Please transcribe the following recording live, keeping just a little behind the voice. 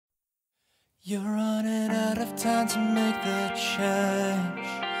You're running out of time to make the change.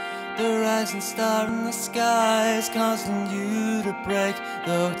 The rising star in the sky is causing you to break.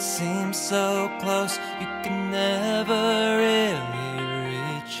 Though it seems so close, you can never really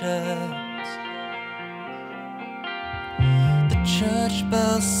reach it. The church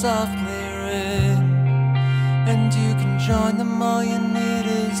bells softly ring, and you can join them. All you need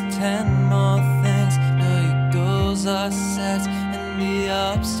is 10 more things. Now your goals are set and the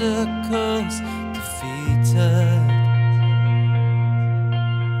obstacles defeated.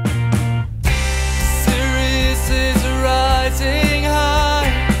 Sirius is rising high.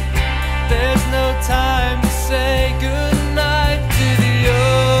 There's no time to say goodnight to the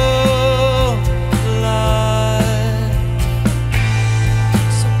old life.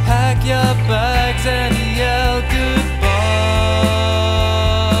 So pack your bags and yell goodbye.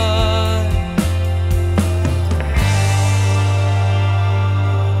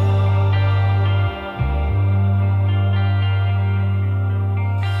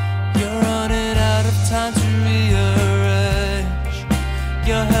 You're running out of time to rearrange.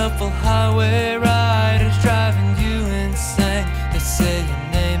 Your helpful highway riders driving you insane. They say your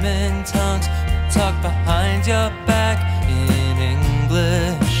name in tongues, but talk behind your back in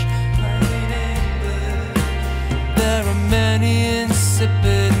English. There are many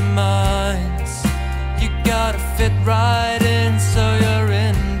insipid minds. You gotta fit right in, so you're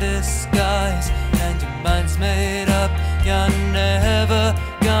in disguise. And your mind's made up, you're never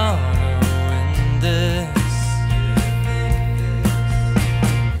gonna win this.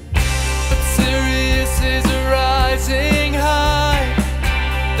 But Sirius is rising high.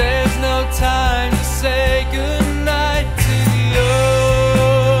 There's no time to say goodnight to the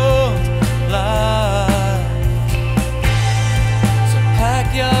old life. So pack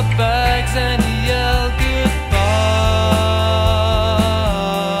your bags and yell goodbye.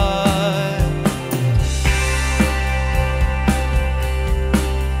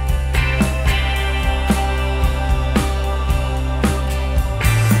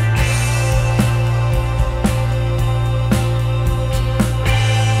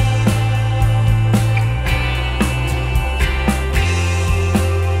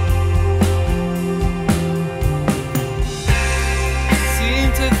 Seem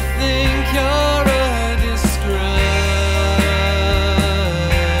to think you're a disgrace.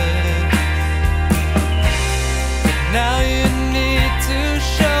 Now you need to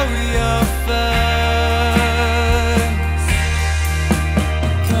show your face,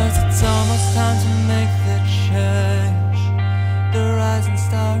 because it's almost time to make the change. The rising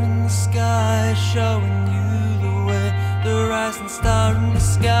star in the sky is showing you the way. The rising star in the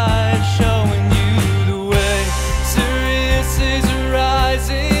sky is showing